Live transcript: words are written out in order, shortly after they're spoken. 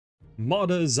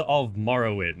Modders of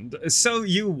Morrowind. So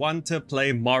you want to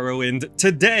play Morrowind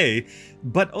today,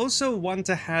 but also want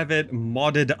to have it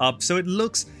modded up so it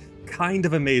looks kind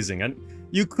of amazing. And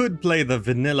you could play the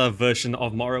vanilla version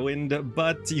of Morrowind,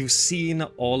 but you've seen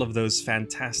all of those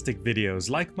fantastic videos,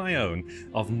 like my own,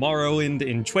 of Morrowind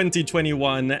in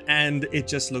 2021, and it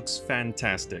just looks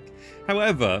fantastic.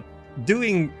 However,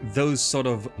 doing those sort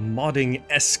of modding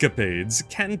escapades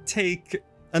can take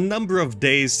a number of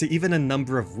days to even a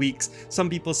number of weeks. Some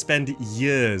people spend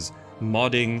years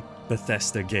modding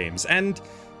Bethesda games, and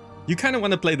you kind of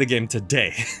want to play the game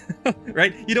today,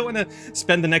 right? You don't want to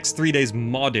spend the next 3 days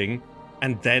modding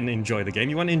and then enjoy the game.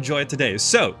 You want to enjoy it today.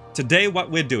 So today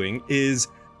what we're doing is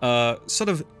sort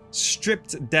of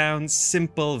stripped down,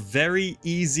 simple, very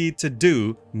easy to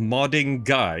do modding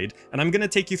guide, and I'm going to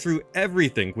take you through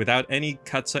everything without any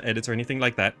cuts or edits or anything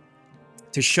like that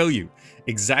to show you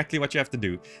exactly what you have to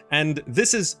do. And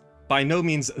this is by no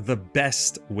means the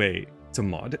best way to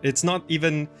mod. It's not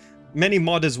even, many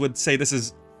modders would say this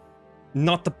is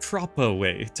not the proper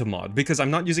way to mod, because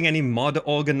I'm not using any mod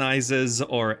organizers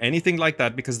or anything like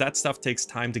that, because that stuff takes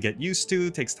time to get used to,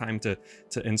 takes time to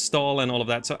install and all of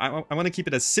that. So I want to keep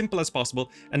it as simple as possible,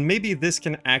 and maybe this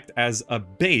can act as a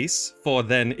base for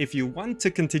then, if you want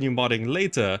to continue modding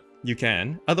later, you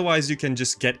can. Otherwise, you can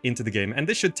just get into the game, and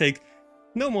this should take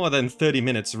no more than 30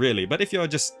 minutes really, but if you're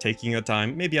just taking your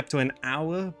time, maybe up to an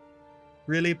hour,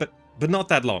 really, but not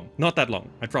that long,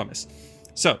 I promise.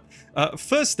 So,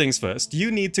 first things first,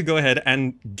 you need to go ahead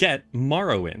and get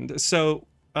Morrowind. So,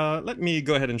 let me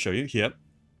go ahead and show you here.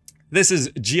 This is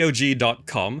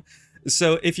GOG.com.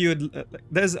 So, if you would,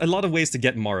 there's a lot of ways to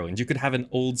get Morrowind. You could have an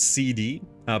old CD,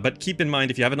 but keep in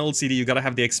mind, if you have an old CD, you gotta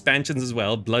have the expansions as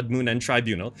well, Blood Moon and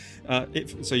Tribunal.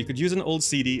 So you could use an old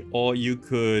CD, or you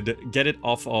could get it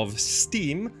off of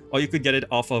Steam, or you could get it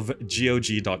off of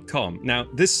GOG.com. Now,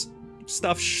 this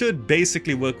stuff should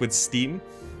basically work with Steam.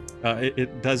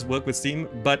 It does work with Steam,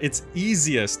 but it's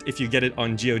easiest if you get it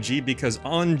on GOG, because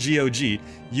on GOG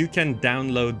you can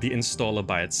download the installer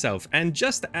by itself. And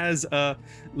just as a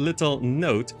little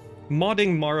note,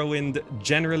 modding Morrowind,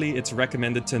 generally it's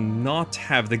recommended to not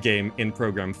have the game in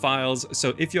program files.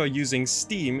 So if you're using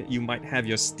Steam, you might have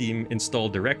your Steam install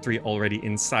directory already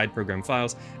inside program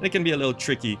files, and it can be a little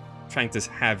tricky trying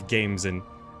to have games in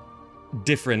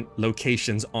different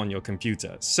locations on your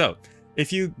computer. So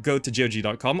if you go to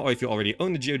GOG.com, or if you already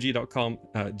own the GOG.com,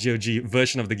 GOG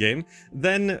version of the game,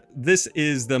 then this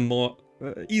is the more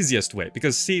easiest way.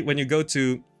 Because see, when you go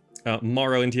to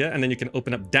Morrowind here, and then you can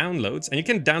open up downloads, and you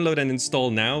can download and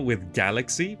install now with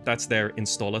Galaxy, that's their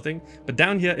installer thing. But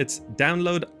down here, it's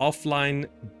download offline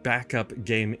backup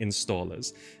game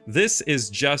installers. This is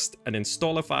just an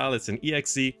installer file, it's an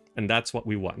exe, and that's what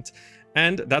we want.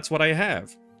 And that's what I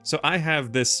have. So I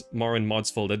have this Morrowind mods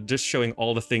folder just showing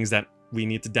all the things that we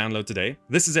need to download today.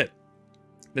 This is it.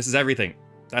 This is everything.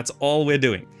 That's all we're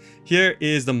doing. Here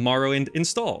is the Morrowind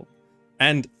install.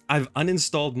 And I've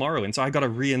uninstalled Morrowind, so I gotta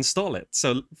reinstall it.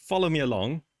 So follow me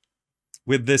along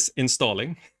with this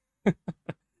installing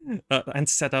and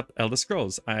set up Elder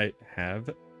Scrolls.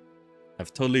 I've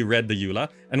totally read the EULA,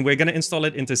 and we're gonna install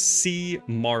it into C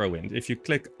Morrowind. If you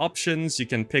click options, you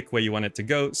can pick where you want it to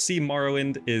go. C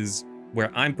Morrowind is where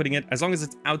I'm putting it. As long as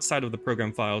it's outside of the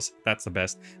program files, that's the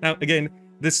best. Now, again,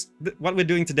 what we're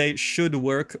doing today should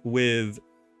work with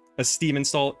a Steam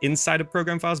install inside of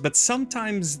program files, but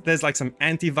sometimes there's like some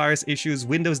antivirus issues,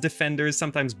 Windows Defenders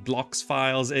sometimes blocks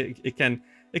files. It can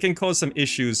cause some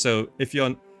issues. So if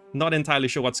you're not entirely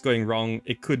sure what's going wrong,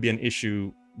 it could be an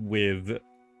issue with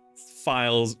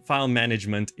file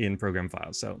management in program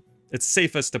files. So it's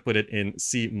safest to put it in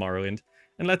C Morrowind.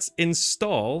 And let's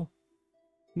install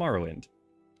Morrowind.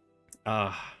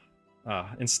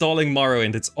 Installing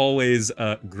Morrowind, it's always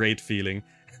a great feeling.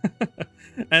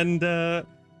 And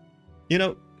you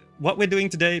know what we're doing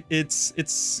today,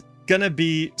 it's gonna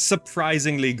be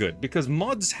surprisingly good, because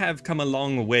mods have come a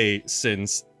long way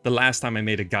since the last time I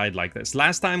made a guide like this.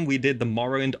 Last time we did the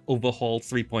Morrowind Overhaul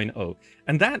 3.0,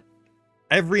 and that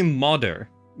every modder,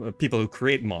 people who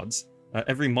create mods,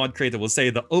 every mod creator will say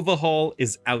the overhaul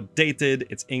is outdated,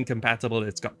 it's incompatible,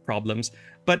 it's got problems,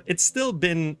 but it's still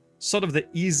been sort of the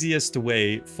easiest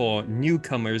way for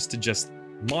newcomers to just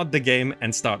mod the game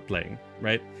and start playing,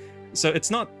 right? So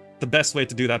it's not the best way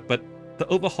to do that, but the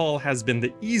overhaul has been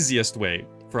the easiest way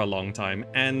for a long time,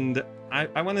 and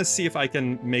I want to see if I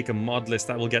can make a mod list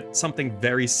that will get something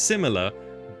very similar,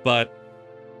 but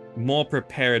more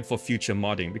prepared for future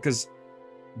modding, because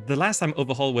the last time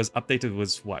Overhaul was updated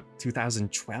was, what,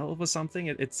 2012 or something?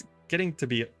 It's getting to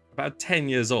be about 10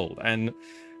 years old, and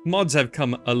mods have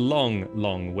come a long,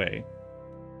 long way.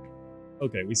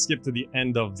 Okay, we skipped to the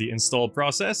end of the install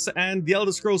process, and The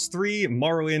Elder Scrolls 3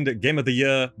 Morrowind Game of the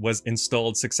Year was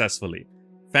installed successfully.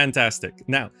 Fantastic.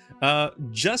 Now,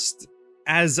 just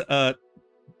as a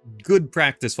good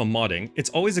practice for modding,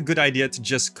 it's always a good idea to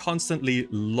just constantly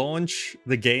launch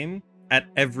the game at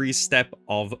every step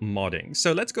of modding.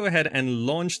 So let's go ahead and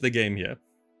launch the game here.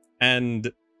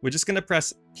 And we're just going to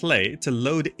press play to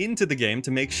load into the game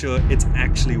to make sure it's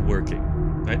actually working.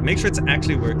 Right? Make sure it's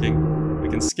actually working. We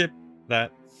can skip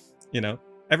that. You know,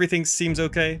 everything seems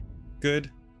okay. Good.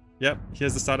 Yep,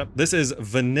 here's the startup. This is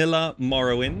vanilla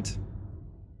Morrowind.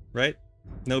 Right?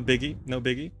 No biggie, no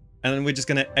biggie. And then we're just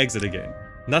going to exit again.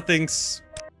 Nothing's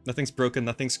broken,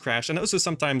 nothing's crashed. And also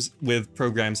sometimes with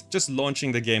programs, just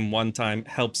launching the game one time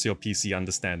helps your PC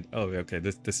understand, oh, okay,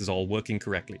 this is all working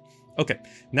correctly. Okay,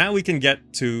 now we can get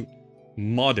to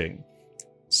modding.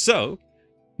 So,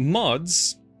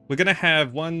 mods, we're gonna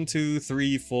have 1, 2,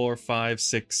 3, 4, 5,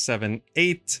 6, 7,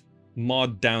 8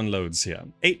 mod downloads here.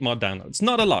 8 mod downloads.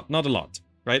 Not a lot,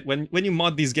 right? When you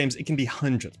mod these games, it can be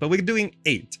hundreds, but we're doing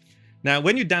 8. Now,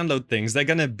 when you download things, they're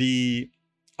gonna be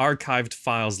archived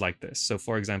files like this. So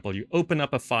for example, you open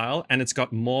up a file and it's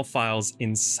got more files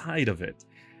inside of it.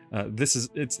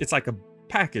 It's like a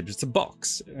package, it's a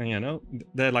box, you know?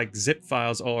 They're like zip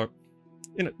files, or,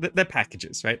 you know, they're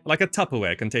packages, right? Like a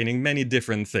Tupperware containing many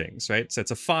different things, right? So it's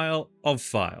a file of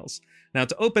files. Now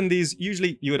to open these,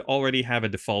 usually you would already have a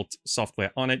default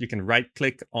software on it. You can right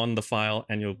click on the file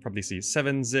and you'll probably see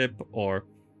 7-zip or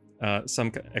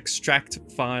some extract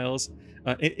files.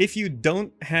 If you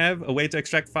don't have a way to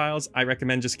extract files, I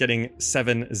recommend just getting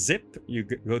 7-zip. You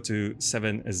go to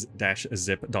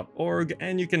 7-zip.org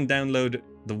and you can download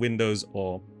the Windows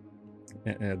or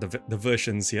the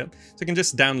versions here. So you can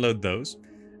just download those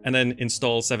and then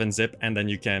install 7-zip, and then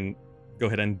you can go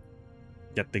ahead and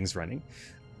get things running.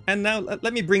 And now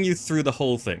let me bring you through the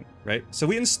whole thing, right? So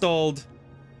we installed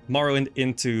Morrowind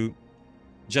into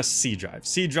just C drive.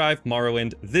 C drive,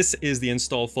 Morrowind. This is the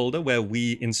install folder where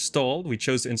we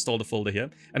chose to install the folder here.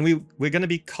 And we're going to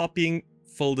be copying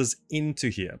folders into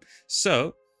here.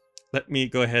 So let me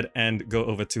go ahead and go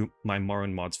over to my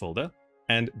Morrowind mods folder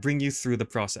and bring you through the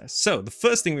process. So the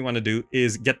first thing we want to do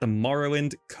is get the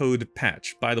Morrowind Code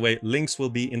patch. By the way, links will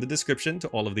be in the description to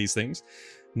all of these things.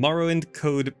 Morrowind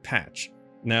Code patch.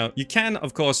 Now, you can,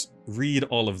 of course, read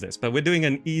all of this, but we're doing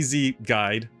an easy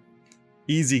guide.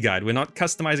 Easy guide. We're not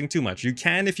customizing too much. You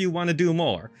can if you want to do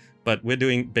more, but we're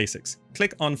doing basics.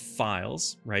 Click on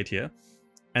Files right here,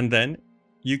 and then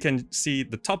you can see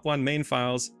the top one, Main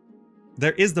Files.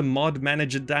 There is the Mod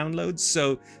Manager download,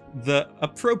 so the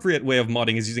appropriate way of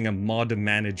modding is using a Mod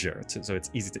Manager, so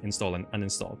it's easy to install and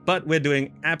uninstall. But we're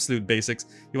doing absolute basics.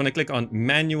 You want to click on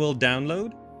Manual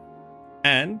Download,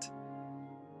 and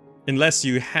unless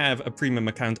you have a premium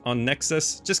account on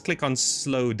Nexus, just click on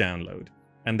Slow Download.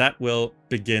 And that will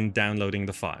begin downloading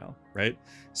the file, right?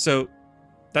 So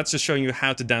that's just showing you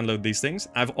how to download these things.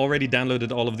 I've already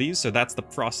downloaded all of these, so that's the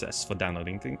process for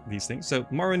downloading these things. So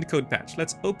Morrowind Code patch,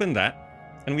 let's open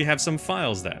that, and we have some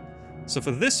files there. So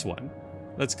for this one,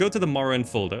 let's go to the Morrowind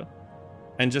folder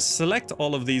and just select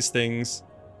all of these things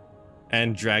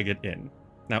and drag it in.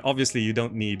 Now, obviously, you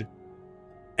don't need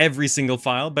every single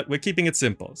file, but we're keeping it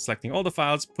simple. Selecting all the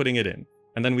files, putting it in.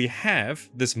 And then we have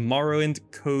this Morrowind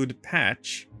Code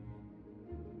patch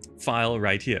file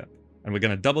right here. And we're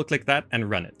going to double click that and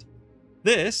run it.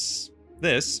 This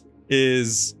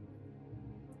is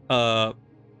a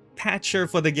patcher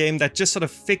for the game that just sort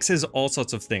of fixes all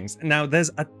sorts of things. Now,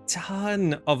 there's a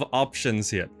ton of options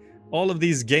here. All of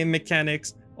these game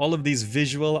mechanics, all of these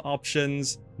visual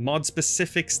options,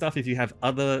 mod-specific stuff if you have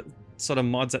other sort of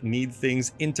mods that need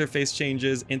things, interface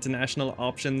changes, international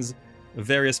options,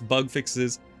 various bug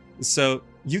fixes. So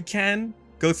you can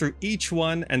go through each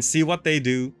one and see what they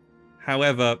do.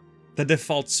 However, the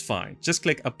default's fine. Just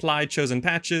click Apply Chosen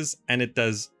Patches and it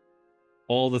does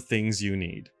all the things you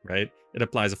need, right? It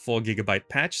applies a 4 GB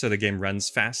patch so the game runs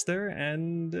faster,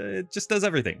 and it just does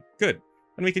everything. Good.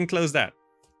 And we can close that.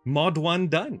 Mod 1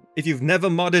 done. If you've never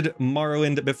modded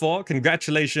Morrowind before,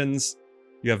 congratulations.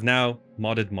 You have now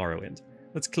modded Morrowind.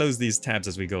 Let's close these tabs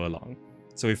as we go along.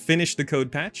 So we've finished the code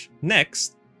patch.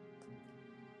 Next,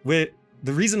 the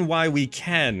reason why we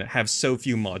can have so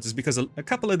few mods is because a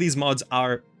couple of these mods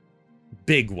are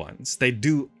big ones. They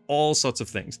do all sorts of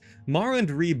things.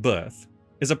 Morrowind Rebirth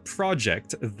is a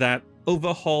project that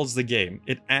overhauls the game.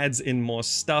 It adds in more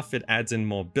stuff, it adds in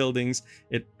more buildings,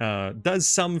 it does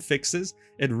some fixes,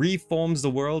 it reforms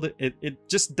the world, it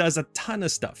just does a ton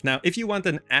of stuff. Now, if you want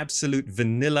an absolute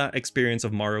vanilla experience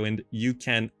of Morrowind, you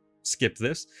can skip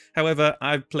this. However,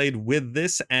 I've played with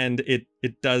this and it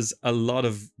does a lot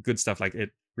of good stuff. Like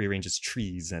rearranges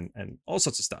trees and all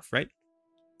sorts of stuff, right?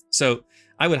 So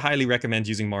I would highly recommend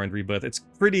using Morrowind Rebirth. It's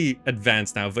pretty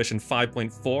advanced now, version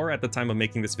 5.4 at the time of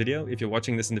making this video. If you're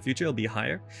watching this in the future, it'll be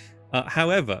higher.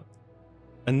 However,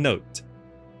 a note,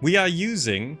 we are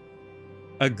using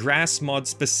a grass mod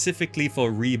specifically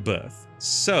for Rebirth.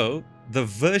 So the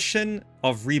version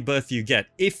of Rebirth you get,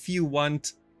 if you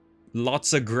want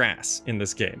lots of grass in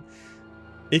this game,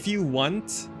 if you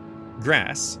want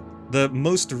grass, the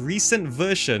most recent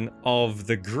version of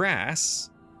the grass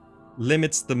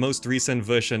limits the most recent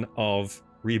version of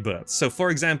Rebirth. So for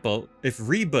example, if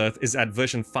Rebirth is at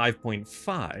version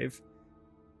 5.5,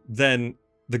 then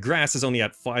the grass is only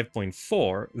at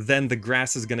 5.4, then the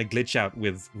grass is going to glitch out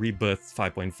with Rebirth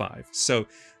 5.5. So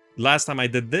last time I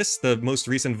did this, the most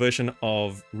recent version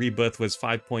of Rebirth was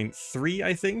 5.3,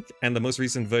 I think, and the most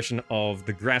recent version of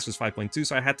the grass was 5.2,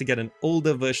 so I had to get an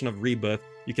older version of Rebirth.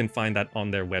 You can find that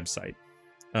on their website.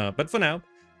 But for now,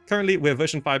 currently we're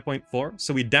version 5.4,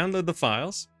 so we download the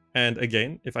files, and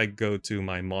again, if I go to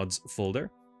my mods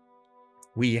folder,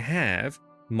 we have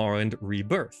Morrowind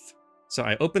Rebirth. So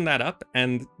I open that up,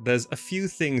 and there's a few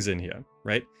things in here,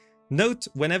 right? Note,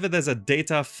 whenever there's a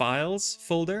data files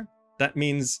folder, that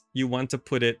means you want to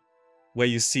put it where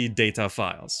you see data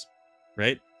files,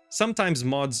 right? Sometimes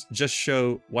mods just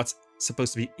show what's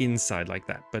supposed to be inside like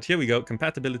that. But here we go,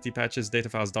 compatibility patches, data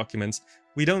files, documents.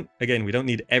 We don't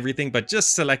need everything, but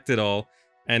just select it all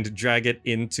and drag it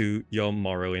into your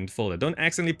Morrowind folder. Don't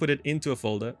accidentally put it into a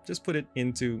folder, just put it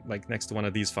into like next to one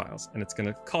of these files, and it's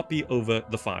gonna copy over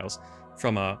the files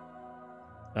from a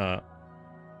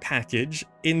package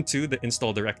into the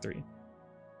install directory.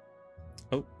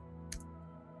 Oh,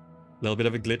 a little bit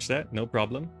of a glitch there, no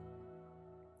problem.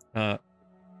 Let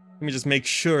me just make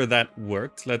sure that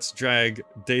worked. Let's drag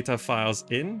data files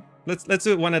in. Let's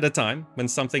do it one at a time. When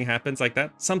something happens like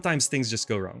that, sometimes things just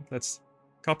go wrong. Let's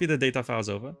copy the data files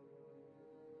over.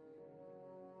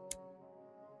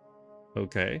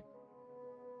 Okay.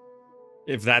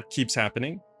 If that keeps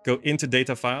happening, go into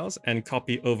data files and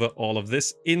copy over all of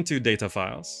this into data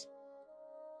files.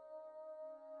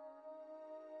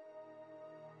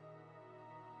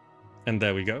 And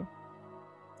there we go.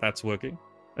 That's working.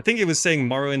 I think it was saying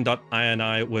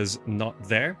Morrowind.ini was not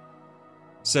there.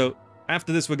 So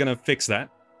after this, we're going to fix that.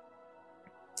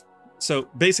 So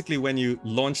basically, when you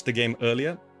launch the game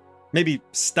earlier, maybe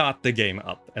start the game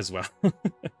up as well.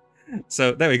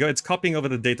 So there we go. It's copying over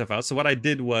the data files. So what I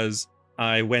did was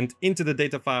I went into the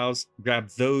data files,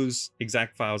 grabbed those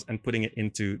exact files and putting it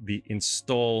into the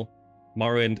install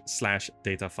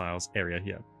Morrowind/data files area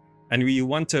here. And we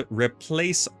want to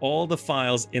replace all the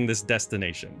files in this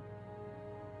destination.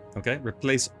 Okay,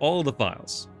 replace all the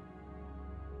files.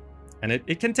 And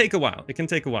it can take a while. It can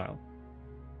take a while.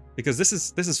 Because this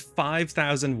is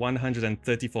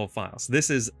 5,134 files. This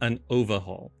is an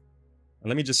overhaul. And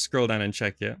let me just scroll down and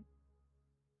check here.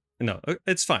 No,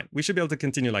 it's fine. We should be able to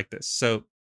continue like this. So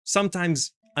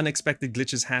sometimes unexpected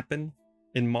glitches happen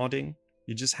in modding.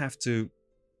 You just have to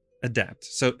adapt.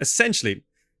 So essentially,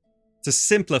 to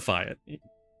simplify it,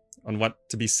 on what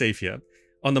to be safe here,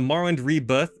 on the Morrowind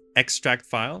Rebirth extract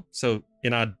file, so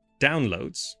in our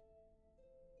downloads,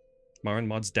 Morrowind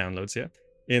mods downloads here,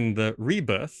 in the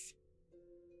Rebirth,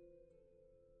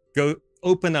 go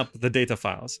open up the data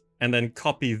files and then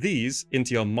copy these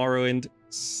into your Morrowind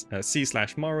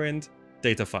c/Morrowind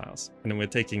data files. And then we're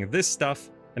taking this stuff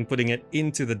and putting it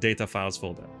into the data files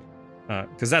folder,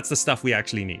 because that's the stuff we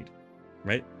actually need,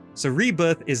 right? So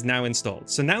Rebirth is now installed.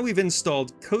 So now we've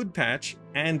installed Code Patch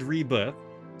and Rebirth.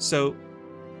 So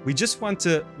we just want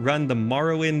to run the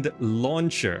Morrowind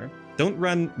launcher. Don't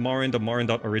run Morrowind or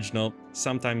Morrowind.original.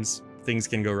 Sometimes things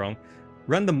can go wrong.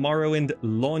 Run the Morrowind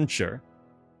launcher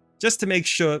just to make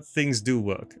sure things do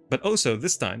work. But also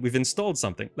this time we've installed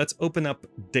something. Let's open up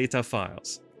data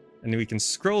files. And then we can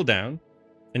scroll down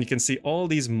and you can see all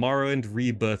these Morrowind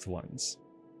Rebirth ones.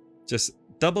 Just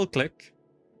double click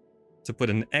to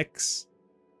put an X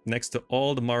next to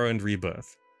all the Morrowind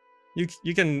Rebirth.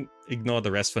 You can ignore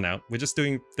the rest for now. We're just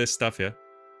doing this stuff here.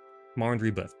 Morrowind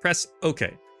Rebirth. Press OK.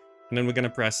 And then we're going to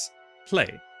press play.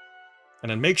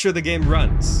 And then make sure the game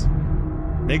runs.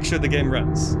 Make sure the game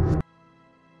runs.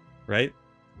 Right?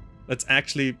 Let's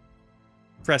actually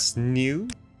press new.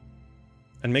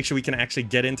 And make sure we can actually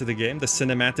get into the game. The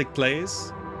cinematic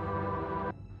plays.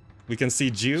 We can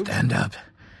see Jew. Stand up.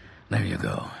 There you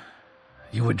go.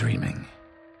 You were dreaming.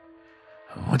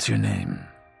 What's your name?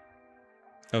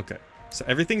 Okay, so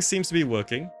everything seems to be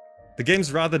working. The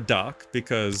game's rather dark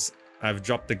because I've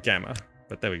dropped the gamma,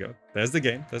 but there we go. There's the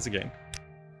game. There's the game.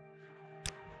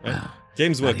 Right. Well,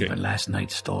 Game's working. Not even last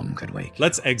night's storm could wake you.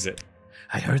 Let's exit.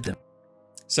 I heard them.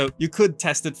 So you could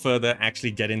test it further,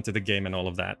 actually get into the game and all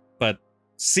of that, but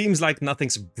seems like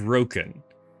nothing's broken.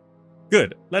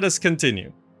 Good, let us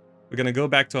continue. We're gonna go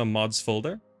back to our mods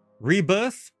folder.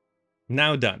 Rebirth,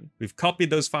 now done. We've copied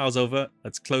those files over,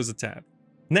 let's close the tab.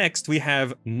 Next, we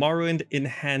have Morrowind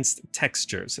Enhanced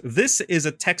Textures. This is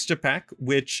a texture pack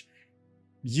which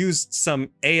used some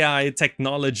AI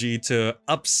technology to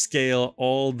upscale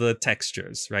all the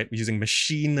textures, right? Using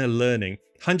machine learning,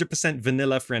 100%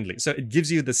 vanilla friendly. So it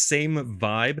gives you the same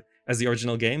vibe as the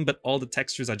original game, but all the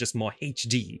textures are just more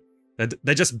HD.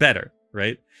 They're just better,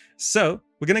 right? So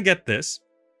we're gonna get this.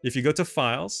 If you go to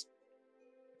Files,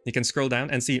 you can scroll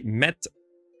down and see Met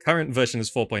current version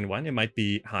is 4.1. It might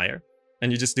be higher.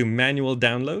 And you just do manual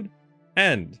download,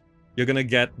 and you're gonna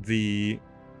get the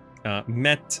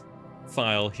Met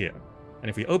file here. And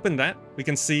if we open that, we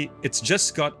can see it's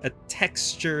just got a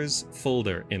textures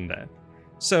folder in there.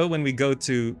 So when we go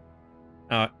to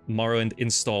our Morrowind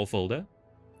install folder,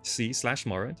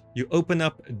 C/Morrowind, you open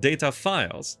up data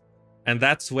files, and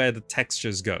that's where the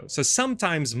textures go. So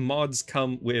sometimes mods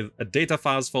come with a data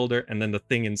files folder and then the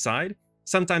thing inside.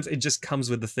 Sometimes it just comes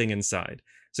with the thing inside.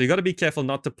 So you got to be careful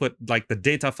not to put like the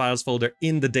data files folder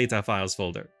in the data files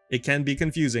folder. It can be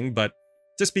confusing, but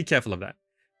just be careful of that.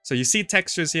 So you see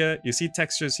textures here, you see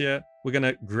textures here. We're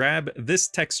gonna grab this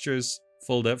textures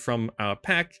folder from our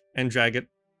pack and drag it.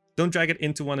 Don't drag it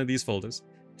into one of these folders.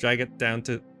 Drag it down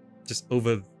to just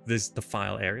over the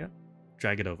file area.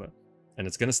 Drag it over. And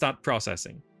it's gonna start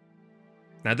processing.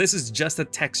 Now this is just a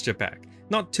texture pack.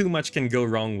 Not too much can go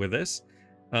wrong with this.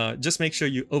 Just make sure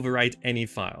you overwrite any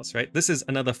files, right? This is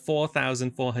another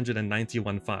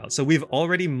 4,491 files. So we've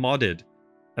already modded,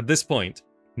 at this point,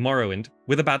 Morrowind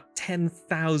with about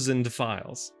 10,000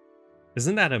 files.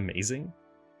 Isn't that amazing?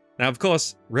 Now, of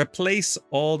course, replace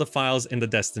all the files in the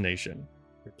destination.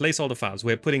 Replace all the files.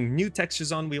 We're putting new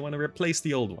textures on. We want to replace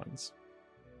the old ones.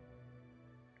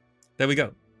 There we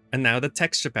go. And now the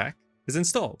texture pack is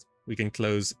installed. We can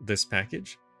close this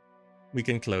package. We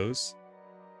can close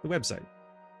the website.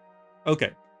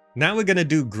 Okay, now we're going to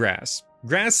do grass.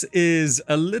 Grass is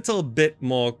a little bit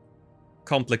more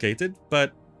complicated,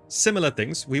 but similar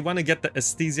things. We want to get the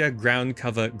Aesthesia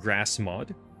Groundcover grass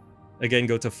mod. Again,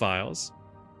 go to Files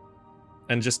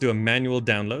and just do a manual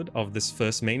download of this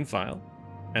first main file.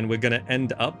 And we're going to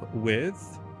end up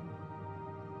with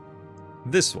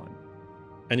this one.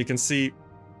 And you can see,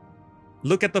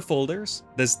 look at the folders.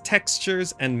 There's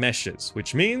textures and meshes,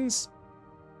 which means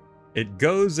it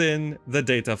goes in the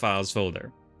data files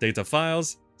folder. Data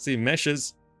files, see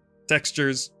meshes,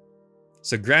 textures.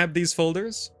 So grab these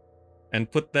folders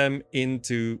and put them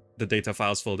into the data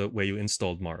files folder where you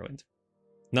installed Morrowind.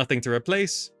 Nothing to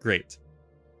replace, great.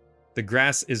 The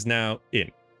grass is now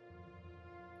in.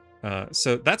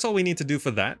 So that's all we need to do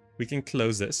for that. We can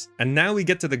close this. And now we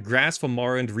get to the grass for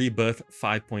Morrowind Rebirth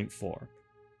 5.4.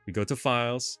 We go to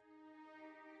Files,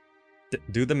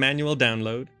 do the manual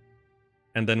download,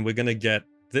 and then we're gonna get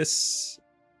this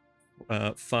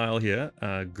file here,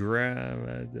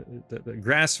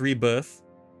 grass rebirth,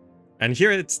 and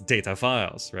here it's data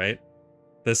files, right?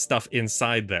 There's stuff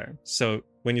inside there. So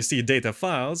when you see data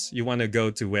files, you want to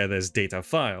go to where there's data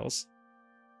files,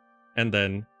 and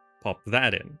then pop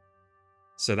that in.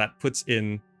 So that puts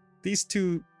in these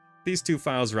two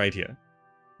files right here,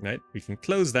 right? We can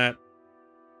close that.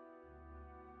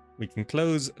 We can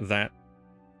close that.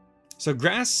 So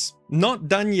grass, not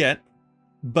done yet,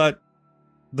 but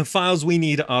the files we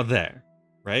need are there,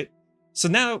 right? So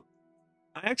now,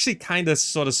 I actually kind of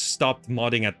sort of stopped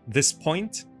modding at this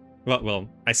point. Well,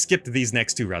 I skipped these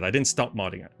next two rather. I didn't stop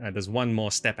modding it. There's one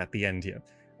more step at the end here.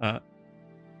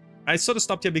 I sort of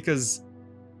stopped here because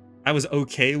I was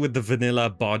okay with the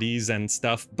vanilla bodies and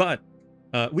stuff, but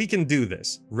we can do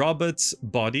this. Robert's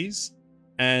bodies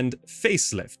and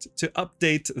facelift to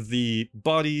update the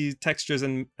body textures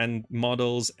and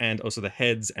models, and also the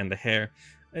heads and the hair.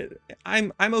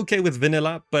 I'm okay with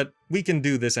vanilla, but we can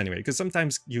do this anyway, because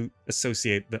sometimes you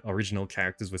associate the original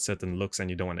characters with certain looks and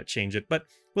you don't want to change it, but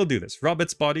we'll do this.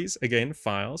 Robert's bodies, again,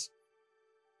 files.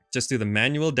 Just do the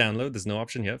manual download. There's no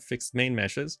option here. Fixed main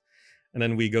meshes. And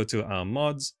then we go to our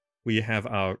mods. We have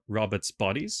our Robert's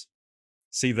bodies.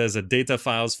 See, there's a data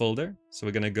files folder. So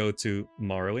we're going to go to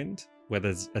Morrowind, where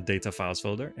there's a data files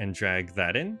folder, and drag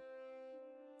that in.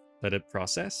 Let it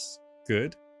process.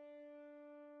 Good.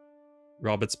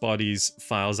 Robert's bodies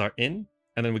files are in.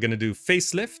 And then we're going to do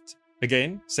facelift.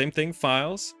 Again, same thing,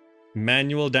 files,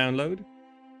 manual download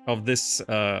of this,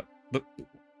 the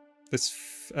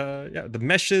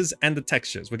meshes and the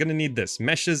textures. We're going to need this,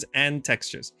 meshes and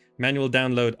textures. Manual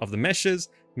download of the meshes,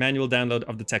 manual download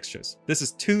of the textures. This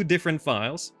is two different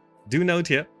files. Do note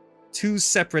here, 2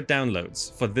 separate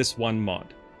downloads for this one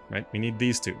mod, right? We need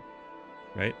these 2,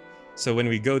 right? So when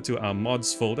we go to our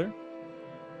mods folder,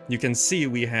 you can see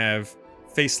we have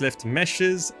facelift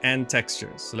meshes and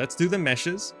textures. So let's do the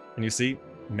meshes, and you see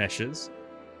meshes.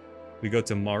 We go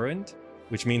to Morrowind,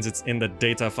 which means it's in the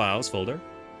data files folder,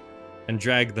 and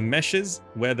drag the meshes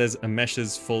where there's a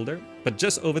meshes folder, but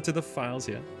just over to the files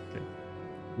here. Okay.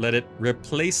 Let it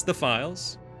replace the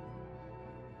files.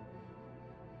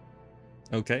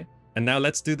 Okay, and now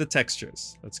let's do the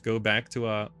textures. Let's go back to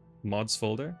our mods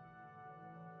folder,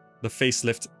 the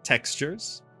facelift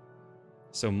textures.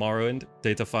 So Morrowind,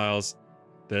 data files,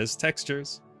 there's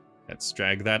textures. Let's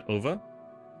drag that over.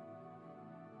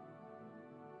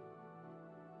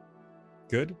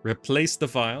 Good, replace the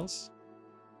files.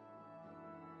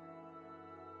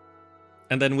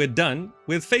 And then we're done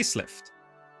with facelift.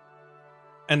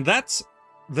 And that's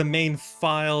the main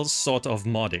file sort of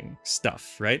modding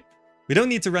stuff, right? We don't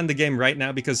need to run the game right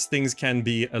now because things can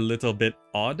be a little bit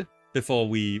odd before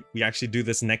we actually do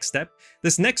this next step.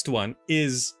 This next one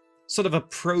is sort of a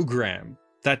program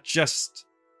that just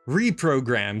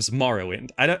reprograms Morrowind.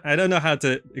 I don't know how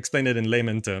to explain it in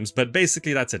layman terms, but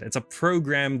basically that's it. It's a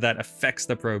program that affects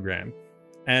the program.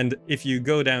 And if you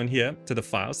go down here to the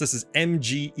files, this is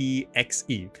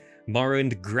MGEXE,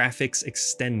 Morrowind Graphics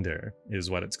Extender is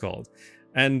what it's called.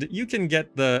 And you can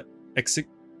get the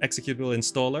executable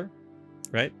installer,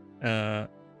 right?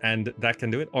 And that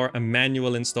can do it, or a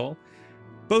manual install.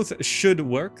 Both should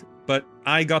work, but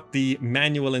I got the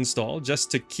manual install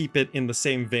just to keep it in the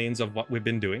same veins of what we've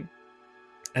been doing.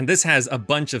 And this has a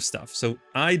bunch of stuff. So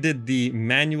I did the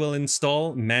manual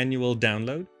install, manual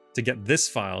download to get this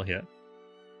file here,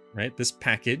 right? This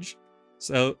package.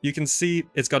 So you can see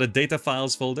it's got a data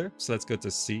files folder. So let's go to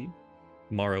C,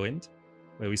 Morrowind,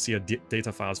 where we see a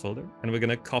data files folder. And we're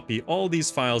going to copy all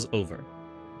these files over.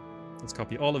 Let's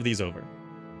copy all of these over.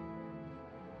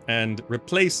 And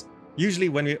replace, usually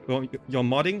when you're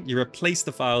modding, you replace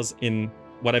the files in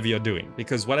whatever you're doing,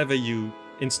 because whatever you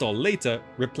install later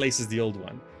replaces the old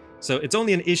one. So it's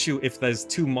only an issue if there's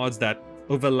 2 mods that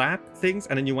overlap things,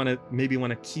 and then you maybe want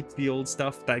to keep the old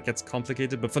stuff. That gets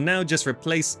complicated, but for now, just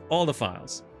replace all the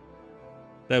files.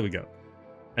 There we go.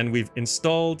 And we've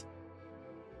installed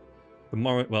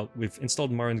the we've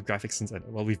installed Morrowind graphics inside.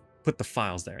 Well, we've put the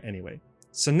files there anyway.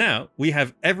 So now we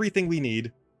have everything we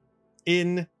need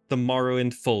in the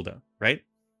Morrowind folder, right?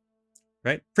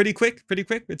 Right? Pretty quick, pretty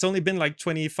quick. It's only been like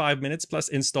 25 minutes plus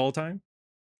install time.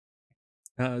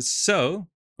 20,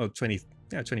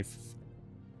 yeah, 20.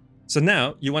 So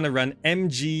now you want to run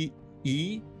MGEXEGUI.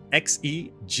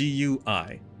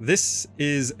 This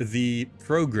is the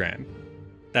program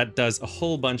that does a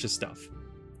whole bunch of stuff,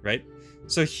 right?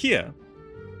 So here,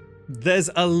 there's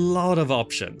a lot of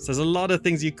options. There's a lot of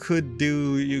things you could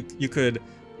do. You could,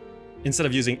 instead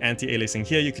of using anti-aliasing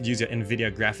here, you could use your NVIDIA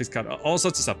graphics card, all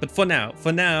sorts of stuff. But for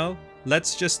now,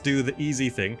 let's just do the easy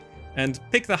thing and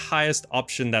pick the highest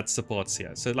option that supports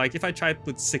here. So like if I try to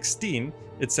put 16,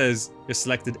 it says your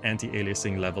selected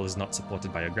anti-aliasing level is not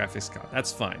supported by your graphics card.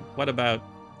 That's fine. What about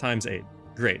times 8?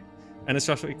 Great.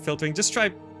 Anisotropic filtering, just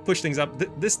try push things up.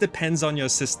 This depends on your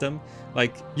system.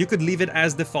 Like you could leave it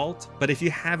as default, but if you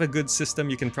have a good system,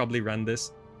 you can probably run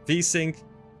this. VSync,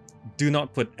 do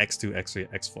not put X2, X3,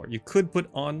 X4. You could put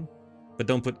on, but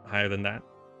don't put higher than that.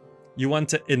 You want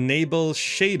to enable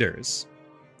shaders.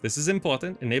 This is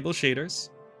important. Enable shaders,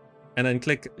 and then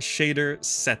click shader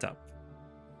setup.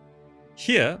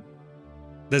 Here,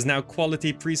 there's now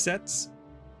quality presets.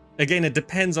 Again, it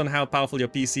depends on how powerful your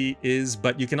PC is,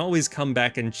 but you can always come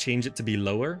back and change it to be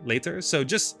lower later. So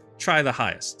just try the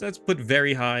highest. Let's put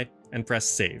very high and press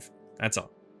save. That's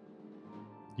all.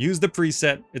 Use the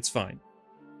preset, it's fine.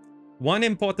 One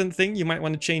important thing you might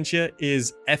want to change here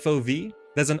is FOV.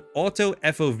 There's an auto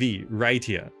FOV right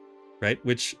here, right?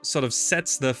 Which sort of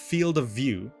sets the field of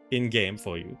view in game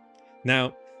for you.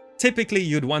 Now, typically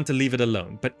you'd want to leave it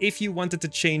alone, but if you wanted to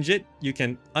change it, you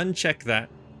can uncheck that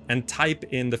and type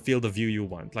in the field of view you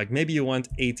want. Like maybe you want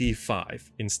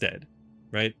 85 instead,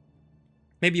 right?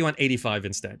 Maybe you want 85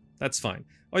 instead. That's fine.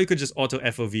 Or you could just auto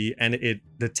FOV and it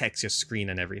detects your screen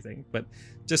and everything. But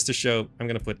just to show, I'm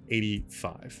going to put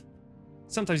 85.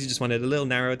 Sometimes you just want it a little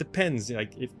narrow. It depends,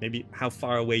 like if maybe how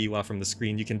far away you are from the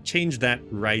screen. You can change that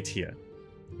right here,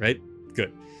 right?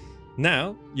 Good.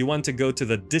 Now you want to go to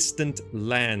the distant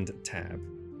land tab,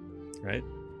 right?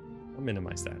 I'll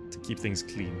minimize that to keep things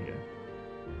clean here.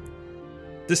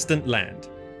 Distant land.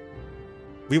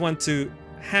 We want to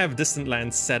have distant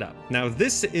land set up. Now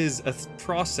this is a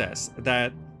process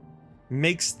that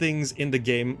makes things in the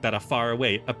game that are far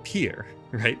away appear,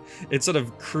 right? It sort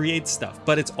of creates stuff,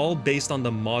 but it's all based on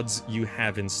the mods you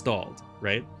have installed,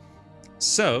 right?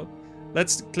 So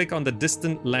let's click on the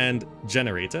distant land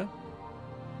generator,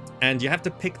 and you have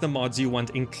to pick the mods you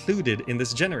want included in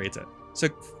this generator. So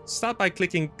start by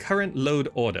clicking current load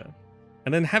order,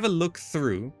 and then have a look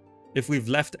through if we've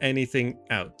left anything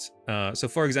out. So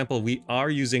for example, we are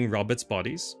using Robert's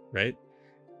bodies, right?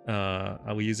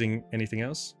 Are we using anything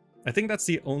else? I think that's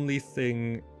the only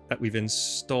thing that we've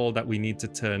installed that we need to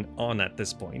turn on at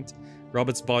this point.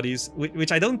 Robert's bodies,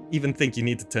 which I don't even think you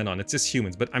need to turn on. It's just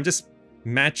humans, but I'm just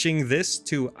matching this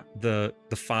to the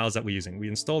files that we're using. We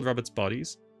installed Robert's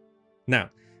bodies. Now,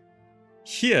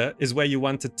 here is where you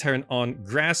want to turn on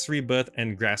Grass Rebirth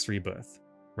and Grass Rebirth,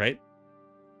 right?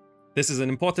 This is an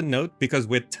important note because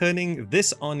we're turning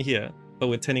this on here, but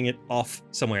we're turning it off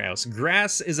somewhere else.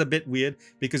 Grass is a bit weird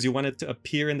because you want it to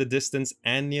appear in the distance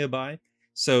and nearby.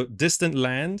 So distant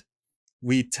land,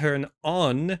 we turn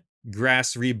on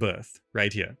Grass Rebirth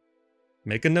right here.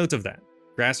 Make a note of that.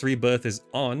 Grass Rebirth is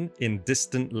on in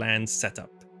distant land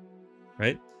setup,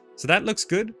 right? So that looks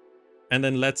good. And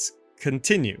then let's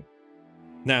continue.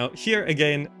 Now here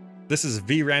again, this is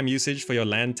VRAM usage for your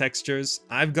land textures.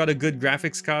 I've got a good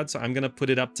graphics card, so I'm gonna put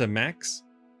it up to max.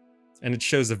 And it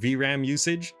shows the VRAM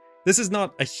usage. This is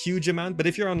not a huge amount, but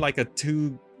if you're on like a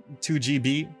 2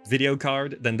 GB video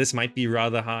card, then this might be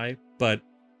rather high. But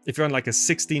if you're on like a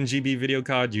 16 GB video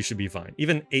card, you should be fine.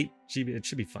 Even 8 GB, it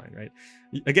should be fine, right?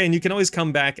 Again, you can always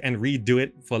come back and redo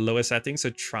it for lower settings. So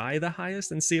try the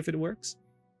highest and see if it works.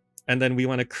 And then we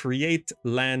want to create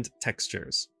land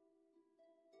textures.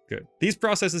 Good. These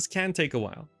processes can take a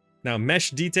while. Now,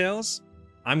 mesh details,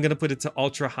 I'm going to put it to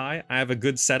ultra high. I have a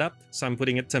good setup, so I'm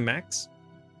putting it to max.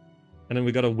 And then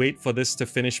we got to wait for this to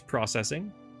finish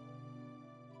processing.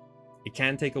 It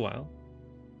can take a while.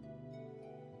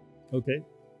 Okay,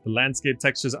 the landscape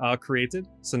textures are created.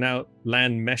 So now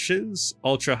land meshes,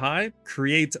 ultra high,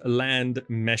 create land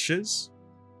meshes.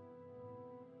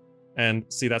 And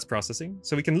see, that's processing.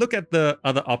 So we can look at the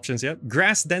other options here.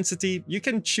 Grass density, you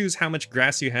can choose how much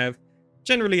grass you have.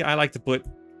 Generally, I like to put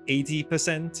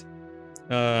 80%.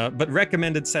 But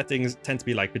recommended settings tend to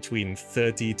be like between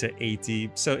 30 to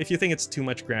 80. So if you think it's too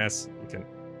much grass, you can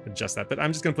adjust that. But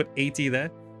I'm just going to put 80 there.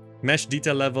 Mesh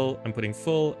detail level, I'm putting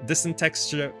full. Distant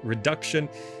texture reduction.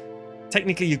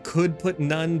 Technically, you could put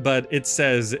none, but it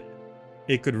says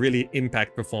it could really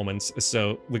impact performance.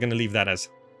 So we're going to leave that as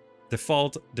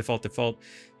default, default, default.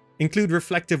 Include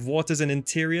reflective waters in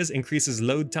interiors, increases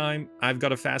load time. I've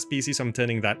got a fast PC, so I'm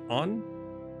turning that on.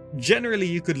 Generally,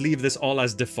 you could leave this all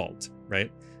as default,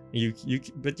 right?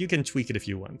 But you can tweak it if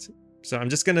you want. So I'm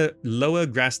just going to lower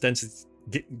grass density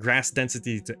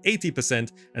to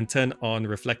 80% and turn on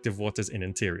reflective waters in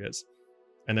interiors.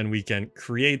 And then we can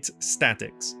create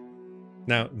statics.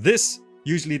 Now, this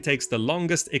usually takes the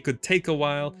longest. It could take a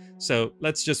while. So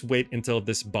let's just wait until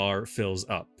this bar fills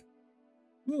up.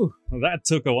 Whew, that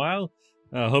took a while.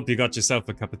 I hope you got yourself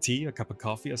a cup of tea, a cup of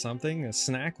coffee or something, a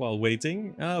snack while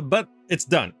waiting. But it's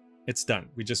done. It's done.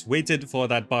 We just waited for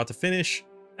that bar to finish,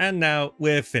 and now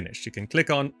we're finished. You can click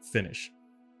on finish.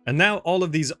 And now all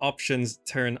of these options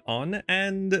turn on,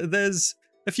 and there's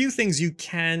a few things you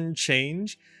can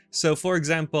change. So for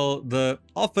example, the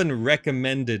often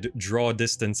recommended draw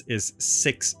distance is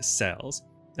 6 cells.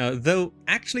 Though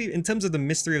actually, in terms of the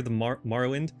mystery of the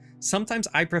Morrowind, sometimes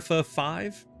I prefer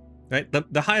 5. Right?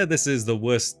 The higher this is, the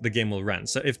worse the game will run.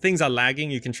 So if things are lagging,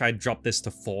 you can try drop this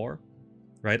to 4.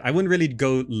 Right? I wouldn't really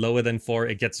go lower than 4.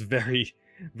 It gets very,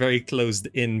 very closed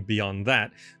in beyond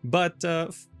that. But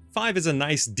 5 is a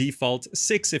nice default.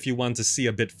 6 if you want to see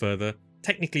a bit further.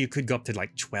 Technically, you could go up to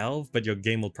like 12, but your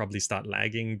game will probably start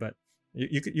lagging. But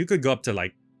you could go up to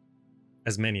like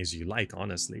as many as you like,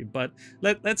 honestly. But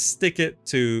let's stick it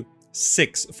to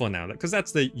 6 for now, because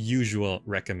that's the usual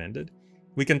recommended.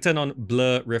 We can turn on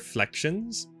blur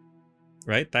reflections,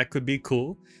 right? That could be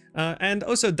cool. And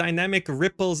also dynamic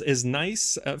ripples is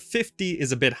nice. 50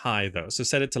 is a bit high though, so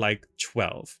set it to like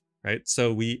 12, right?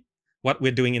 So what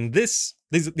we're doing in these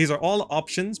are all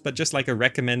options, but just like a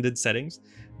recommended settings.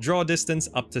 Draw distance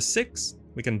up to 6.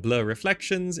 We can blur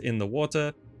reflections in the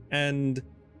water and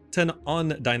turn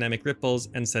on dynamic ripples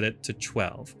and set it to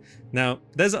 12. Now,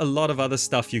 there's a lot of other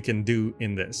stuff you can do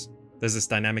in this. There's this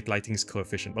dynamic lighting's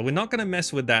coefficient, but we're not going to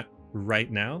mess with that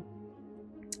right now.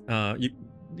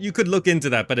 You could look into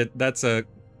that, but that's a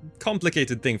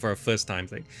complicated thing for a first time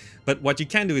thing. But what you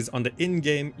can do is on the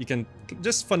in-game, you can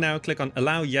just for now click on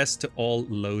allow yes to all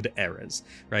load errors,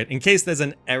 right? In case there's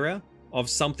an error of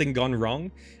something gone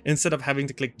wrong, instead of having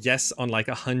to click yes on like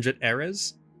 100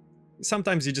 errors,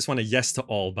 sometimes you just want a yes to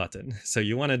all button. So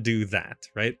you want to do that,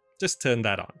 right? Just turn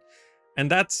that on. And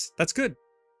that's good.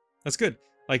 That's good.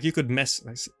 Like you could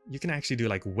you can actually do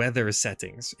like weather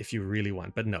settings if you really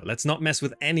want, but no, let's not mess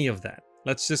with any of that.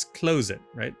 Let's just close it,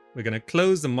 right? We're gonna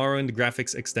close the Morrowind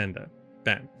graphics extender.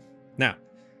 Bam. Now,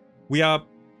 we are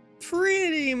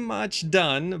pretty much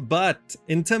done, but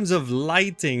in terms of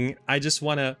lighting, I just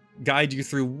want to guide you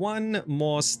through one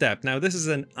more step. Now, this is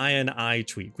an INI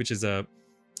tweak, which is a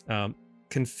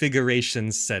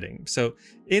configuration setting. So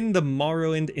in the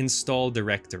Morrowind install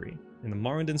directory,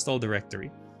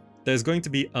 there's going to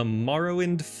be a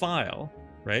Morrowind file,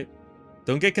 right?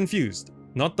 Don't get confused.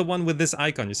 Not the one with this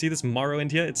icon. You see this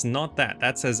Morrowind here? It's not that.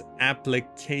 That says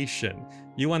application.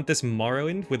 You want this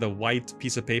Morrowind with a white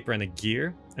piece of paper and a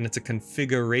gear, and it's a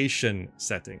configuration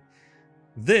setting.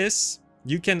 This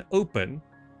you can open,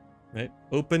 right?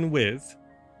 Open with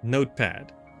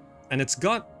Notepad. And it's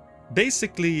got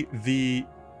basically the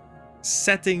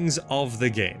settings of the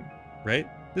game, right?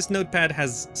 This Notepad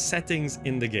has settings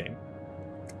in the game.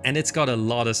 And it's got a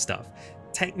lot of stuff.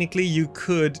 Technically, you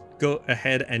could go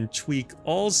ahead and tweak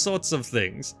all sorts of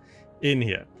things in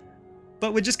here.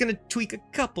 But we're just going to tweak a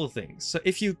couple things. So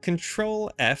if you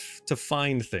Control F to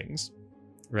find things,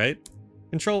 right?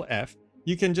 Control F,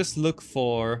 you can just look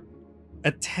for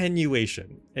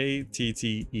attenuation.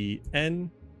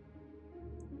 A-T-T-E-N-U-A-T-I-O-N.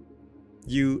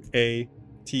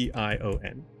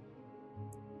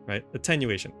 Right?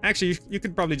 Attenuation. Actually, you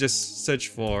could probably just search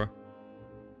for,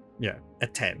 yeah,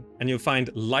 atten, and you'll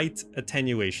find light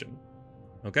attenuation.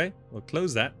 Okay? We'll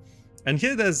close that. And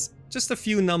here there's just a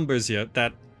few numbers here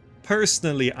that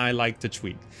personally I like to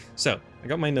tweak. So, I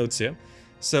got my notes here.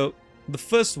 So, the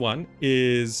first one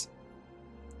is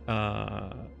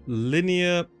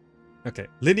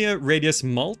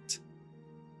LinearRadiusMult.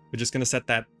 We're just going to set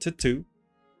that to 2.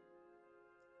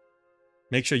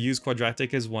 Make sure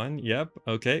UseQuadratic is 1. Yep.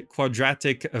 Okay.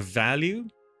 QuadraticValue,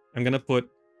 I'm going to put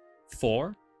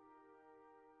 4.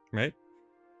 Right?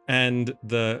 And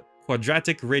the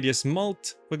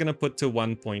QuadraticRadiusMult, we're going to put to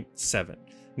 1.7.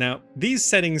 Now, these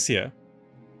settings here,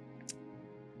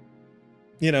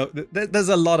 you know, there's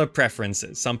a lot of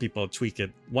preferences. Some people tweak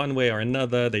it one way or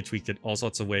another. They tweak it all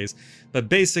sorts of ways. But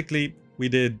basically, we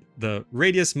did the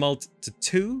RadiusMult to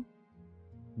 2,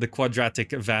 the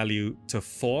QuadraticValue to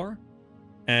 4,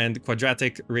 and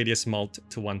QuadraticRadiusMult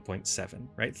to 1.7,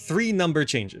 right? 3 number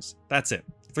changes. That's it.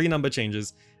 3 number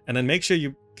changes. And then make sure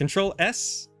you Control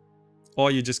S, or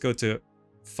you just go to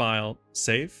File,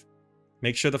 Save.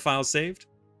 Make sure the file's saved.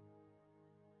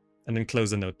 And then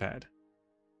close the notepad.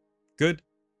 Good?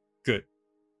 Good.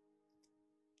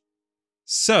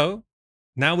 So,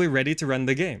 now we're ready to run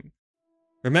the game.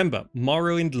 Remember,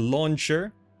 Morrowind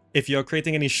Launcher, if you're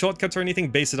creating any shortcuts or anything,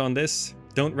 base it on this.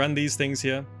 Don't run these things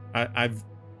here. I've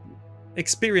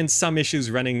experienced some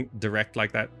issues running direct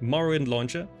like that. Morrowind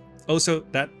Launcher. Also,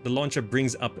 the launcher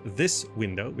brings up this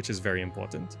window, which is very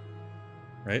important.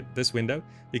 Right? This window,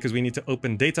 because we need to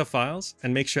open data files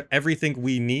and make sure everything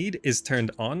we need is turned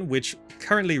on, which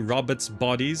currently Robert's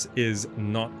bodies is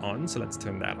not on. So let's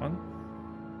turn that on.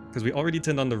 Because we already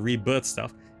turned on the rebirth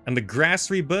stuff. And the grass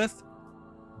rebirth,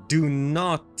 do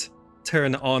not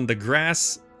turn on the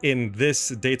grass in this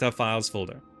data files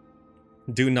folder.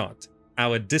 Do not.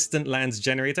 Our distant lands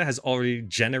generator has already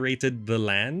generated the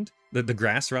land, the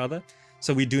grass rather.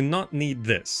 So we do not need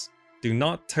this. Do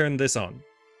not turn this on.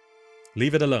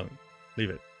 Leave it alone. Leave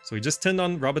it. So we just turned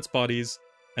on Robert's bodies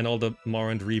and all the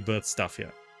Morrowind Rebirth stuff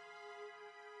here.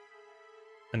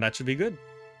 And that should be good.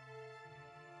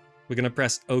 We're going to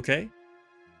press OK.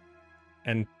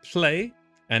 And play.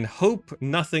 And hope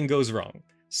nothing goes wrong.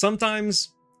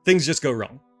 Sometimes things just go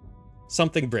wrong.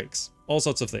 Something breaks. All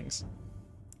sorts of things.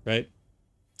 Right?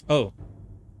 Oh.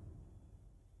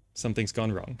 Something's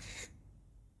gone wrong.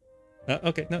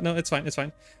 Okay. No, it's fine. It's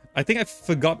fine. I think I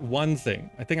forgot one thing.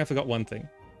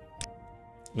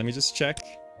 Let me just check.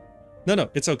 No,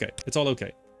 it's okay. It's all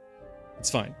okay.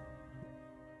 It's fine.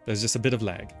 There's just a bit of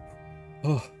lag.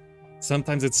 Oh,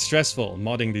 sometimes it's stressful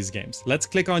modding these games. Let's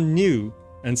click on New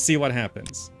and see what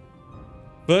happens.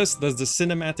 First, does the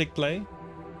cinematic play?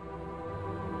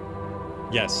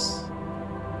 Yes.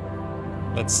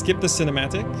 Let's skip the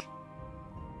cinematic.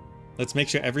 Let's make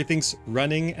sure everything's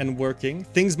running and working.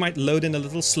 Things might load in a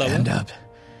little slower. Stand up.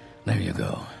 There you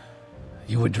go.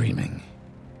 You were dreaming.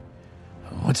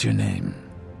 What's your name?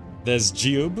 There's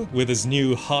Giub with his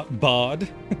new hot bod.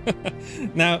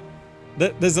 Now,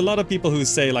 there's a lot of people who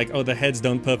say like, oh, the heads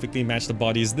don't perfectly match the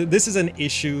bodies. This is an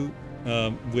issue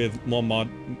with more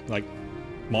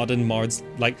modern mods.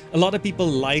 Like, a lot of people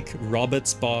like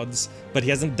Robert's bods, but he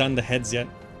hasn't done the heads yet.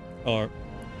 Or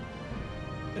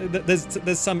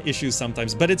there's some issues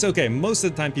sometimes, but it's okay. Most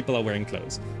of the time people are wearing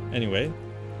clothes. Anyway,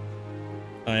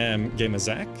 I am Gamer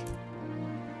Zach.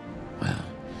 Well,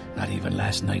 not even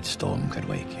last night's storm could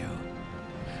wake you.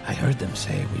 I heard them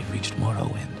say we've reached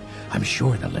Morrowind. I'm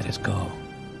sure they'll let us go.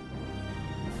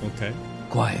 Okay.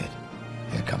 Quiet.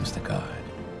 Here comes the guard.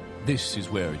 This is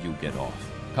where you get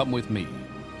off. Come with me.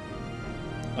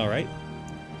 Alright.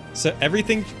 So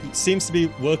everything seems to be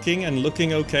working and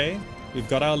looking okay. We've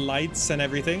got our lights and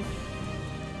everything.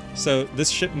 So this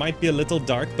ship might be a little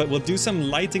dark, but we'll do some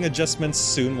lighting adjustments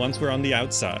soon once we're on the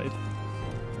outside.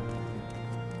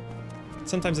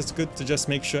 Sometimes it's good to just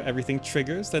make sure everything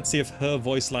triggers. Let's see if her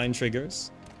voice line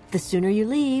triggers. The sooner you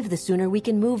leave, the sooner we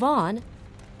can move on.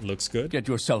 Looks good. Get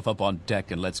yourself up on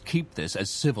deck and let's keep this as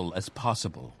civil as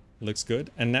possible. Looks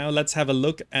good. And now let's have a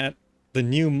look at the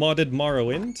new modded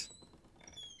Morrowind.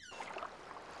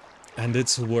 And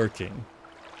it's working.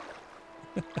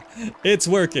 It's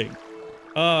working.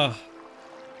 So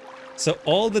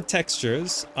all the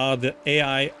textures are the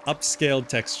AI upscaled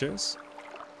textures.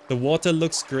 The water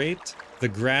looks great. The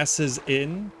grass is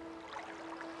in.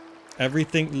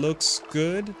 Everything looks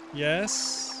good.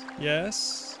 Yes.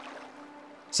 Yes.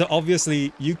 So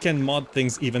obviously you can mod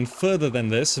things even further than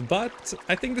this, but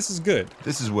I think this is good.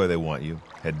 This is where they want you.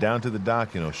 Head down to the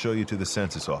dock and I'll show you to the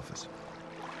census office.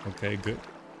 Okay, good.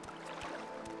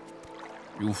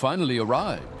 You finally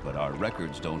arrived, but our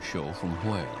records don't show from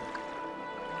where.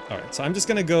 Alright, so I'm just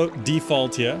gonna go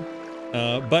default here.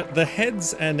 But the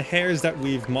heads and hairs that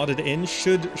we've modded in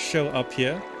should show up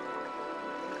here.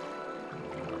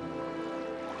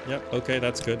 Yep, okay,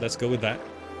 that's good. Let's go with that.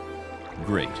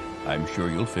 Great. I'm sure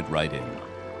you'll fit right in.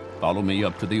 Follow me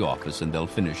up to the office and they'll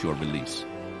finish your release.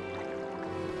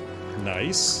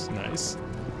 Nice, nice.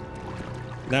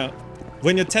 Now,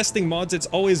 when you're testing mods, it's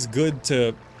always good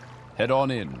to head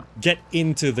on in. Get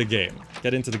into the game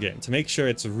to make sure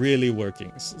it's really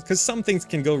working. Because some things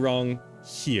can go wrong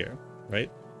here,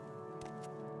 right?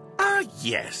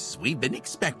 Yes, we've been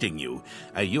expecting you.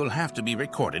 You'll have to be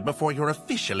recorded before you're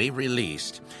officially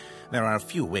released. There are a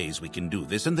few ways we can do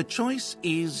this, and the choice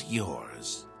is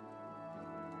yours.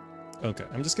 Okay,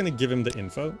 I'm just gonna give him the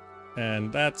info,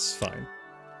 and that's fine.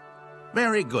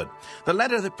 Very good. The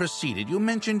letter that preceded you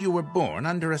mentioned you were born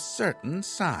under a certain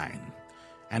sign.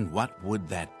 And what would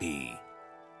that be?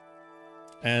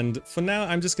 And for now,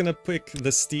 I'm just gonna pick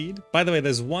the steed. By the way,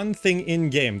 there's one thing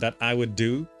in-game that I would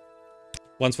do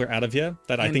once we're out of here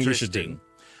that I think you should do.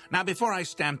 Now, before I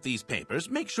stamp these papers,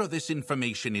 make sure this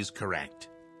information is correct.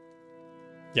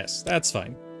 Yes, that's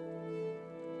fine.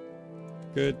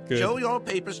 Good, good. Show your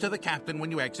papers to the captain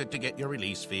when you exit to get your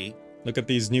release fee. Look at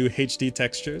these new HD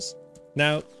textures.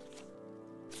 Now,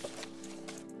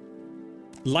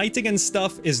 lighting and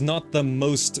stuff is not the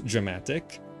most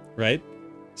dramatic, right?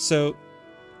 So,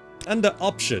 under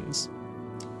options,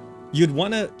 you'd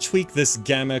want to tweak this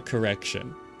gamma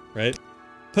correction, right?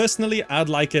 Personally, I'd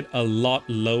like it a lot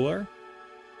lower,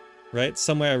 right?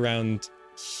 Somewhere around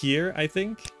here, I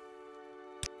think.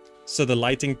 So the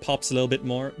lighting pops a little bit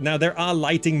more. Now, there are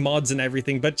lighting mods and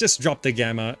everything, but just drop the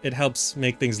gamma. It helps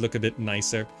make things look a bit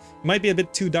nicer. Might be a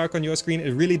bit too dark on your screen.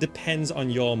 It really depends on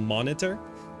your monitor.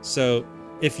 So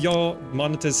if your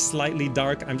monitor's slightly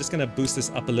dark, I'm just going to boost this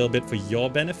up a little bit for your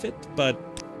benefit, but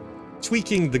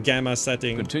tweaking the gamma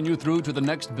setting... Continue through to the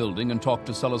next building and talk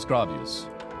to Celis Gravius.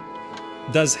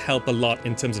 ...does help a lot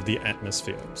in terms of the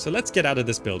atmosphere. So let's get out of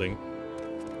this building.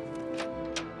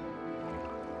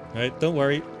 Alright, don't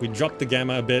worry. We dropped the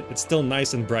gamma a bit. It's still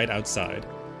nice and bright outside.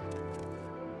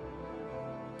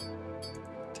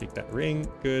 Take that ring.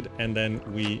 Good. And then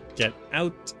we get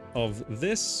out of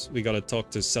this. We gotta talk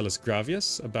to Celis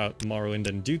Gravius about Morrowind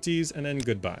and duties, and then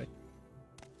goodbye.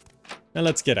 Now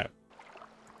let's get out.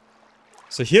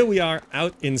 So here we are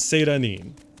out in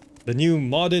Seyranin, the new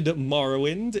modded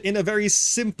Morrowind, in a very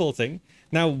simple thing.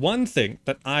 Now, one thing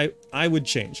that I would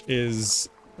change is...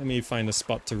 Let me find a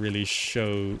spot to really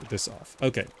show this off.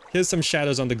 Okay, here's some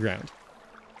shadows on the ground.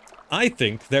 I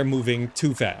think they're moving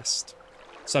too fast.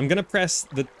 So I'm gonna press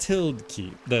the tilde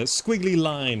key, the squiggly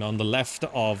line on the left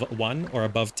of 1 or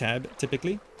above tab,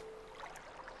 typically.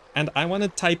 And I want to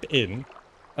type in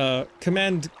a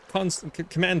command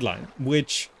line,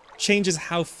 which changes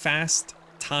how fast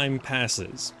time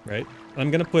passes, right? I'm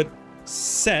gonna put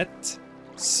set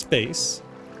space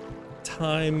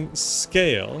time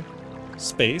scale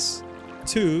space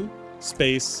 2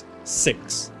 space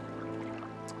 6.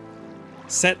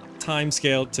 Set time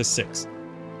scale to 6.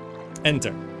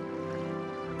 Enter.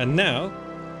 And now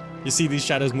you see these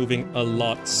shadows moving a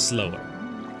lot slower,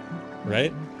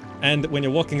 right? And when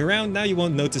you're walking around, now you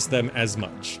won't notice them as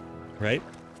much, right?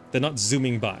 They're not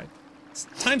zooming by.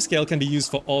 Timescale can be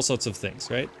used for all sorts of things,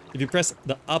 right? If you press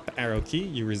the up arrow key,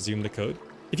 you resume the code.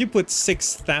 if you put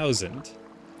 6,000,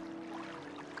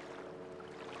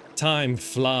 time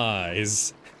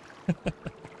flies.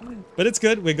 But it's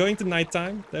good. We're going to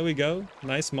nighttime. There we go.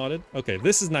 Nice modded. Okay,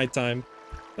 this is nighttime.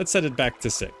 Let's set it back to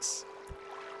 6.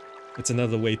 It's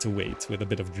another way to wait with a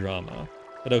bit of drama.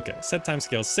 But okay, set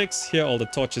timescale 6. Here all the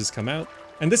torches come out.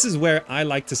 And this is where I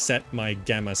like to set my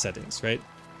gamma settings, right?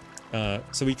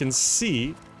 So we can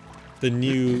see the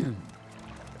new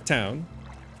town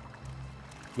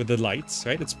with the lights,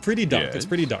 right? It's pretty dark. Yes. It's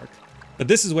pretty dark. But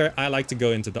this is where I like to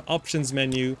go into the options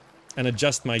menu and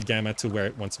adjust my gamma to where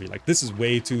it wants to be. Like, this is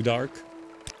way too dark.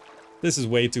 This is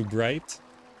way too bright.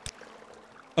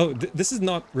 Oh, this is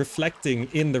not reflecting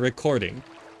in the recording,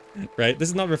 right? This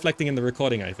is not reflecting in the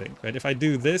recording, I think, right? If I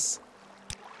do this,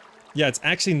 yeah, it's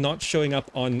actually not showing up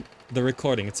on the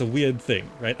recording. It's a weird thing,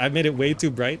 right? I've made it way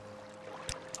too bright.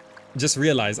 Just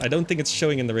realize I don't think it's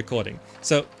showing in the recording.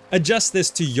 So adjust this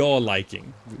to your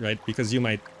liking, right? Because you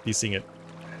might be seeing it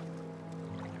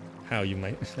how you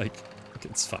might like. Okay,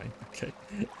 it's fine. Okay,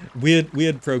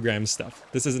 weird program stuff.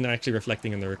 This isn't actually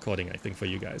reflecting in the recording, I think, for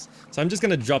you guys. So I'm just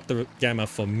gonna drop the gamma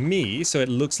for me so it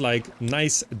looks like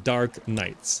nice dark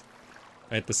nights,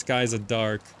 right? The skies are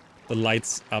dark, the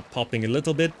lights are popping a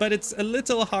little bit, but it's a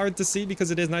little hard to see because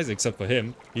it is nice, except for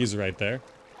him. He's right there,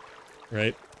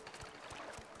 right?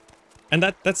 And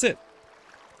that's it,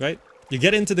 right? You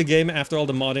get into the game after all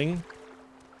the modding,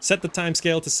 set the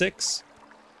timescale to 6,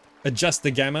 adjust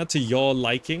the gamma to your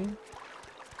liking,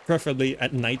 preferably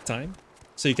at nighttime,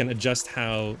 so you can adjust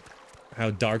how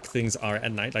dark things are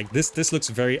at night. Like this looks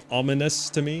very ominous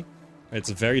to me. It's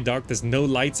very dark. There's no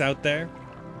lights out there,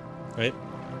 right?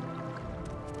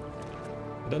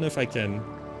 I don't know if I can.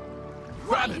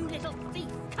 Run, you little thief!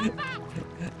 Come back!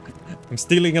 I'm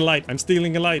stealing a light. I'm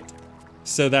stealing a light,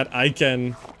 so that I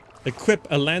can equip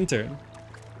a lantern.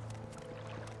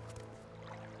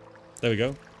 There we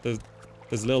go. There's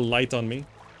a little light on me.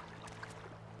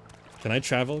 Can I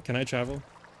travel? Can I travel?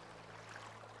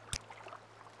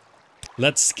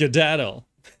 Let's skedaddle.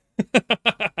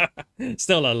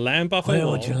 Still a lamp off a wall. Where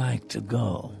would you like to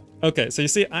go? Okay, so you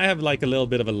see, I have like a little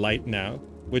bit of a light now,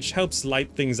 which helps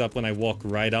light things up when I walk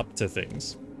right up to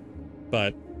things.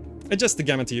 But adjust the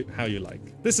gamma to how you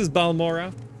like. This is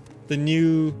Balmora, the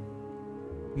new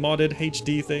modded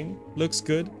HD thing. Looks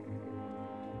good.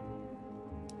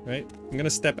 Right? I'm gonna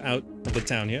step out of the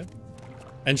town here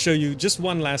and show you just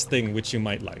one last thing which you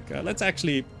might like. Let's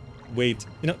actually wait.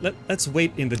 You know, let's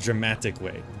wait in the dramatic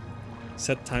way.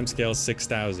 Set timescale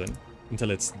 6,000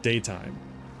 until it's daytime.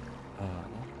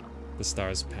 The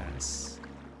stars pass.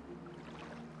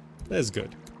 That's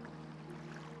good.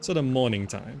 Sort of morning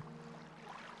time.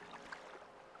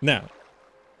 Now,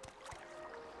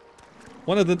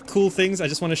 one of the cool things I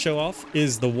just want to show off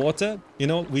is the water. You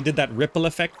know, we did that ripple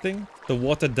effect thing. The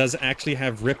water does actually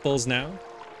have ripples now.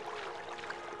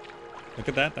 Look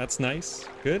at that. That's nice.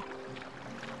 Good.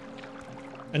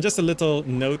 And just a little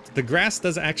note, the grass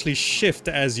does actually shift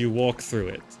as you walk through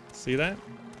it. See that?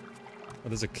 Oh,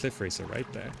 there's a cliff racer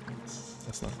right there.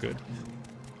 That's not good.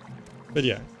 But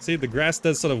yeah, see, the grass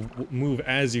does sort of move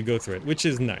as you go through it, which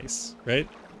is nice, right?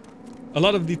 A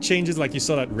lot of the changes, like you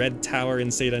saw that red tower in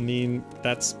Seydanin,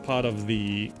 that's part of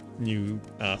the new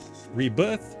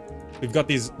Rebirth. We've got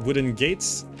these wooden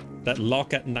gates that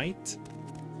lock at night.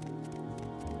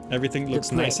 Everything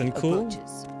looks nice and cool.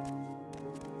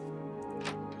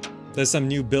 There's some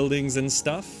new buildings and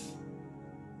stuff.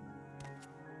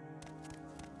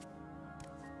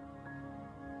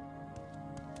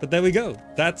 But there we go.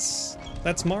 That's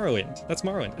Morrowind. That's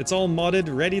Morrowind. It's all modded,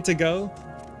 ready to go.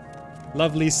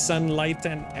 Lovely sunlight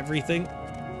and everything.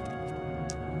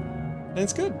 And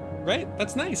it's good, right?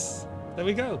 That's nice. There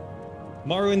we go.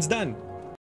 Morrowind's done.